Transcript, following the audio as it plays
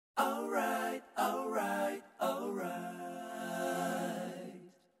Alright.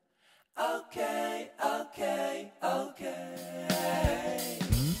 Okay.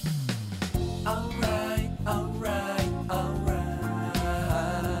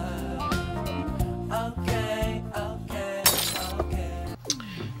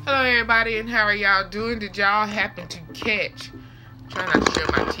 Hello everybody, and how are y'all doing? Did y'all happen to catch, try not to show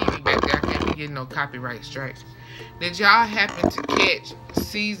my TV back there, I can't be getting no copyright strikes. Did y'all happen to catch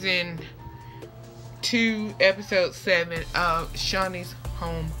season 2 episode 7 of Shaunie's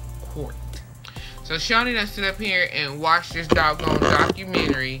Home Court? So Shaunie done sit up here and watched this doggone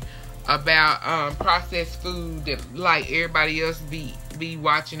documentary about processed food that like everybody else be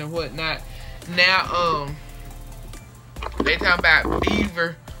watching and whatnot. Now they talking about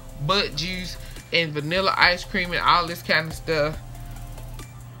beaver butt juice and vanilla ice cream and all this kind of stuff.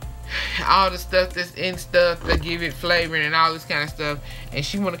 All the stuff that's in stuff to give it flavoring and all this kind of stuff. And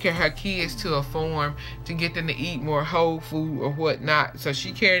she want to carry her kids to a farm to get them to eat more whole food or whatnot. So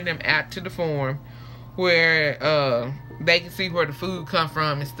she carried them out to the farm where they can see where the food come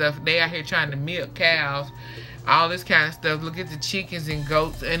from and stuff. They out here trying to milk cows, all this kind of stuff. Look at the chickens and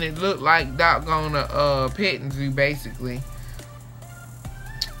goats, and it looked like doggone a petting zoo basically.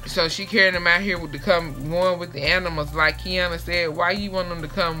 So she carried them out here to come one with the animals. Like Keyonna said, why you want them to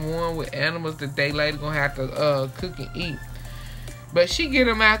come one with animals that they later gonna have to cook and eat? But she get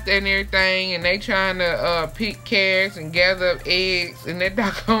them out there and everything, and they trying to pick carrots and gather up eggs, and that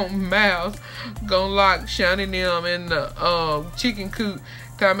doggone Myles gonna lock Shaunie and them in the chicken coop,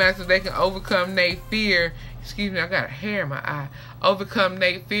 talking about so they can overcome their fear. Excuse me, I got a hair in my eye. Overcome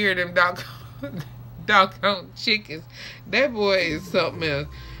their fear, them doggone chickens. That boy is something else.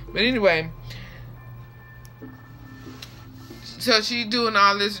 But anyway, so she doing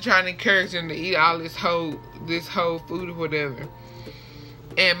all this, trying to encourage them to eat all this whole food or whatever.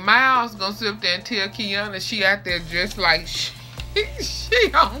 And Myles gonna sit up there and tell Keyonna she out there just like she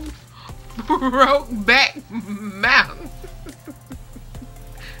on Brokeback Mountain.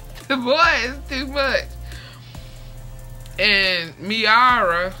 The boy is too much. And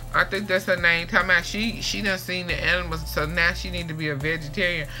Miara, I think that's her name, talking about she done seen the animals, so now she need to be a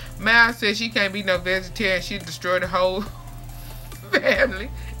vegetarian. Myles said she can't be no vegetarian. She destroy the whole family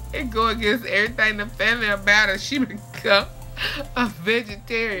and go against everything the family about her. She become a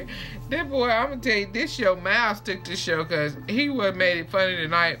vegetarian. That boy, I'm gonna tell you, this show, Myles took this show because he would made it funny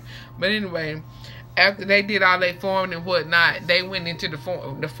tonight. But anyway, after they did all their farming and whatnot, they went into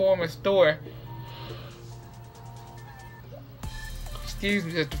the former store. Excuse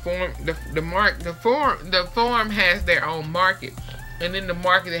me, the farm has their own market, and in the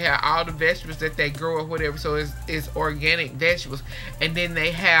market they have all the vegetables that they grow or whatever. So it's organic vegetables, and then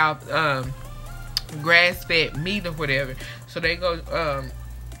they have grass-fed meat or whatever. So they go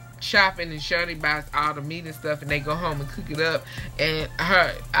shopping, and Shaunie buys all the meat and stuff, and they go home and cook it up. And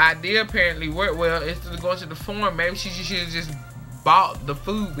her idea apparently worked well. Instead of going to the farm, maybe she should have just bought the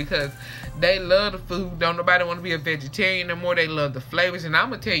food, because they love the food. Don't nobody want to be a vegetarian no more. They love the flavors. And I'm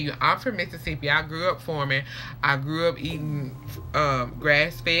gonna tell you, I'm from Mississippi. I grew up farming. I grew up eating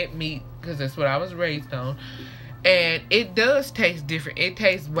grass-fed meat because that's what I was raised on. And it does taste different. It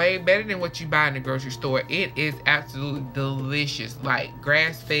tastes way better than what you buy in the grocery store. It is absolutely delicious, like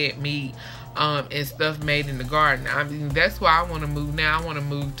grass-fed meat and stuff made in the garden. I mean, that's why I want to move now. I want to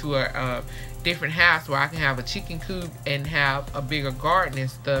move to a different house where I can have a chicken coop and have a bigger garden and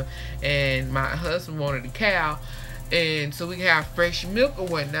stuff. And my husband wanted a cow, and so we can have fresh milk or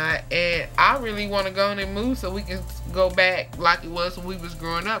whatnot. And I really want to go in and move so we can go back like it was when we was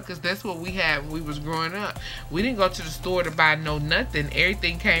growing up, because that's what we had when we was growing up. We didn't go to the store to buy nothing.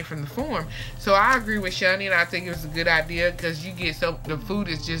 Everything came from the farm. So I agree with Shaunie, and I think it was a good idea, because you get the food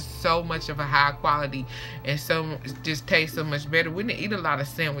is just so much of a high quality, and so it just tastes so much better. We didn't eat a lot of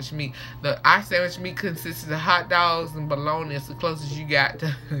sandwich meat. Our sandwich meat consisted of hot dogs and bologna. It's the closest you got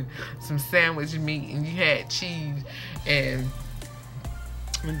to some sandwich meat, and you had cheese, and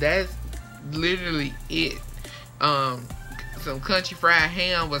that's literally it. Some country fried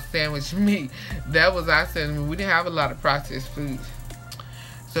ham was sandwich meat. That was our sandwich. We didn't have a lot of processed foods.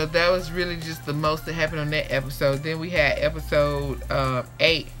 So that was really just the most that happened on that episode. Then we had episode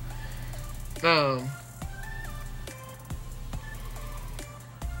 8. Y'all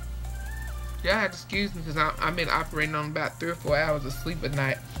have to excuse me because I've been operating on about 3 or 4 hours of sleep at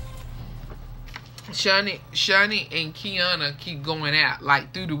night. Shaunie and Keyonna keep going out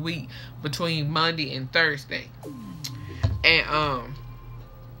like through the week between Monday and Thursday. And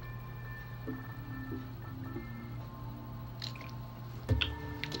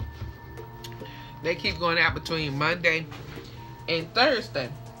they keep going out between Monday and Thursday.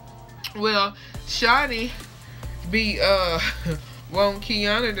 Well, Shaunie be want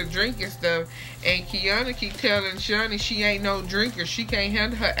Keyonna to drink and stuff, and Keyonna keep telling Shaunie she ain't no drinker. She can't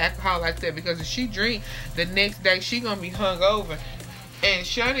handle her alcohol like that, because if she drink, the next day she gonna be hungover. And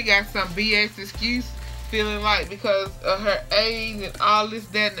Shaunie got some BS excuse, feeling like because of her age and all this,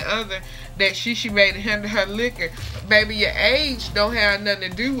 that, and the other, that she should be able to handle her liquor. Baby, your age don't have nothing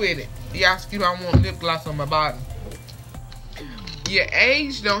to do with it. Y'all, excuse me, I want lip gloss on my body. Your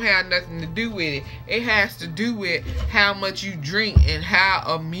age don't have nothing to do with it. It has to do with how much you drink and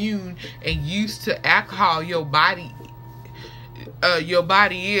how immune and used to alcohol your body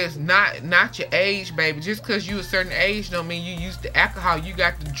is. Not your age, baby. Just because you a certain age don't mean you used to alcohol. You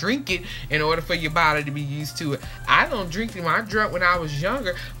got to drink it in order for your body to be used to it. I don't drink it. I drank when I was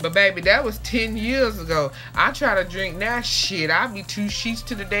younger, but baby, that was 10 years ago. I try to drink now, shit, I'll be 2 sheets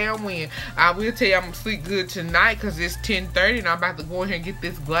to the damn wind. I will tell you I'm gonna sleep good tonight because it's 10:30 and I'm about to go in here and get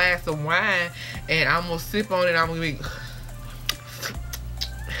this glass of wine and I'm gonna sip on it. I'm gonna be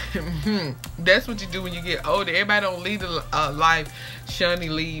that's what you do when you get older. Everybody don't lead a life Shaunie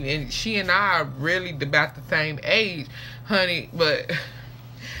lead, and she and I are really about the same age, honey. But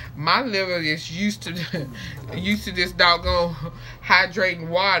my liver is used to this doggone hydrating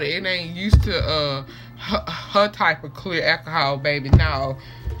water. It ain't used to her type of clear alcohol, baby. No,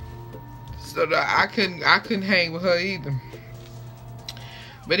 so I couldn't hang with her either.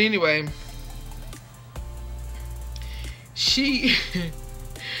 But anyway,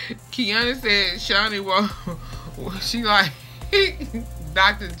 Keyonna said Shaunie she like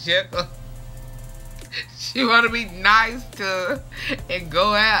Dr. Jekyll. She want to be nice to her and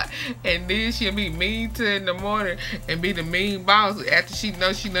go out, and then she'll be mean to her in the morning and be the mean boss after she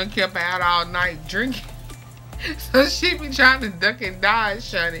knows she done kept her out all night drinking. So she be trying to duck and dodge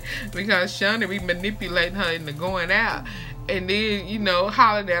Shaunie, because Shaunie be manipulating her into going out. And then, you know,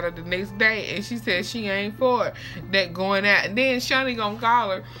 hollered at her the next day, and she said she ain't for that going out. And then Shaunie gonna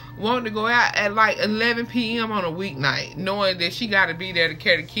call her, wanting to go out at like 11 p.m. on a weeknight, knowing that she gotta be there to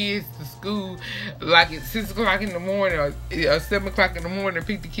carry the kids to school like at 6 o'clock in the morning or 7 o'clock in the morning to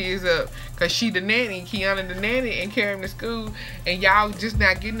pick the kids up, because she the nanny, Keyonna the nanny, and carry them to school, and y'all just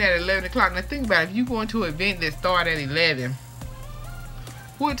not getting there at 11 o'clock. Now think about it, if you going to an event that start at 11,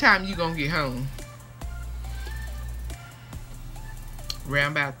 what time you gonna get home?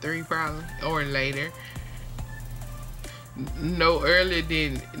 Around about 3 probably, or later. No earlier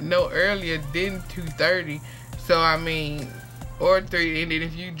than 2:30. So I mean, or 3. And then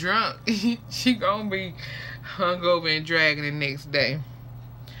if you drunk, she gonna be hungover and dragging the next day.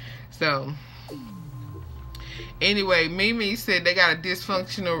 So anyway, Mimi said they got a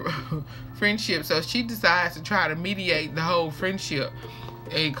dysfunctional friendship, so she decides to try to mediate the whole friendship.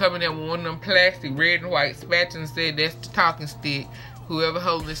 And coming in with one of them plastic red and white spatulas and said that's the talking stick. Whoever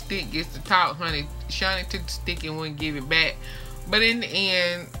holding the stick gets to talk, honey. Shaunie took the stick and wouldn't give it back. But in the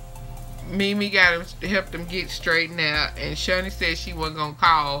end, Mimi got to help them get straightened out. And Shaunie said she wasn't going to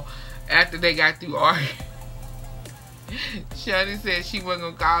call after they got through arguing. Shaunie said she wasn't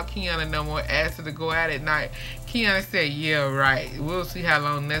going to call Keyonna no more, asked her to go out at night. Keyonna said, yeah, right. We'll see how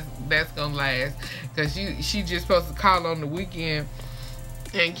long that's going to last. Because she just supposed to call on the weekend.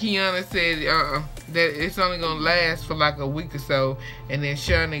 And Keyonna said that it's only going to last for like a week or so. And then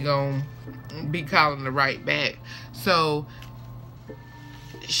Shaunie going to be calling the right back. So,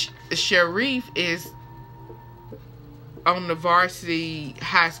 Sharif is on the varsity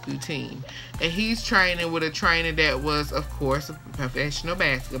high school team. And he's training with a trainer that was, of course, a professional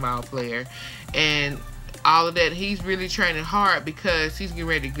basketball player. And all of that, he's really training hard because he's getting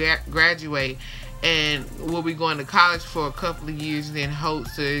ready to graduate. And will be going to college for a couple of years and then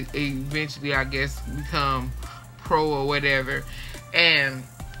hopes to eventually, I guess, become pro or whatever and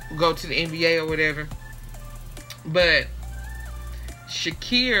go to the NBA or whatever. But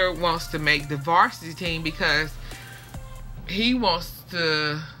Shaqir wants to make the varsity team because he wants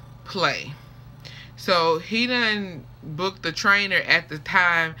to play. So he done booked the trainer at the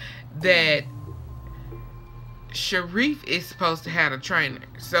time that Sharif is supposed to have a trainer.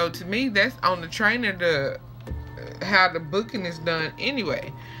 So to me, that's on the trainer to how the booking is done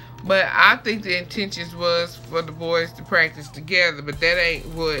anyway. But I think the intentions was for the boys to practice together, but that ain't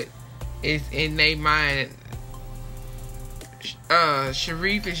what is in their mind.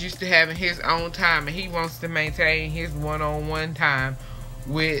 Sharif is used to having his own time, and he wants to maintain his one-on-one time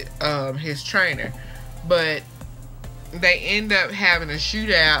with his trainer. But they end up having a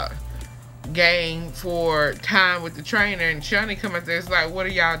shootout game for time with the trainer, and Shaunie come up there, it's like, what are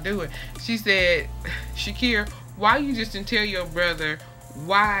y'all doing? She said, Shaqir, why you just didn't tell your brother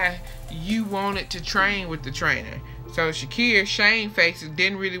why you wanted to train with the trainer? So Shaqir, shamefaced,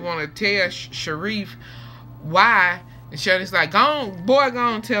 didn't really want to tell Sharif why. And Shaunie's like, go on, boy, go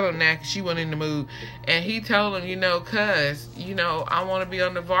on, tell him now, because she wasn't in the mood. And he told him, you know, cuz, you know, I want to be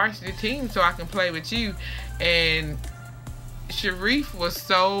on the varsity team so I can play with you. And Sharif was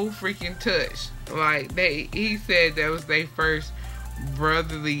so freaking touched. Like, he said that was their first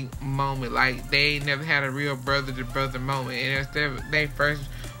brotherly moment. Like, they never had a real brother-to-brother moment. And it was their first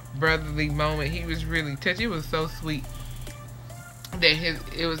brotherly moment. He was really touched. It was so sweet that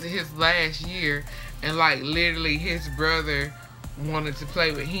it was his last year. And like literally his brother wanted to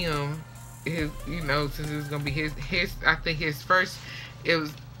play with him. You know, since it was gonna be his I think his first, it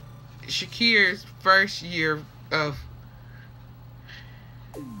was Shaqir's first year of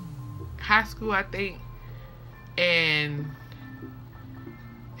high school, I think, and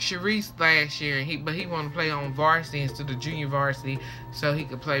Sharif's last year, but he wanted to play on varsity instead of junior varsity so he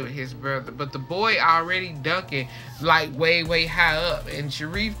could play with his brother. But the boy already dunking like way high up, and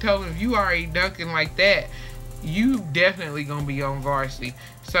Sharif told him, if you already dunking like that, you definitely gonna be on varsity.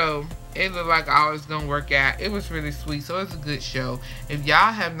 So it looked like all was gonna work out. It was really sweet. So it's a good show. If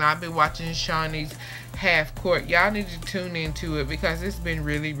y'all have not been watching Shaunie's Half Court, y'all need to tune into it because it's been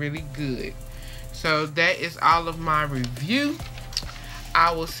really good. So that is all of my review.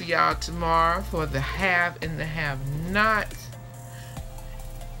 I will see y'all tomorrow for the have and the have nots.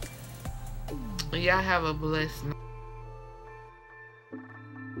 Y'all have a blessed night.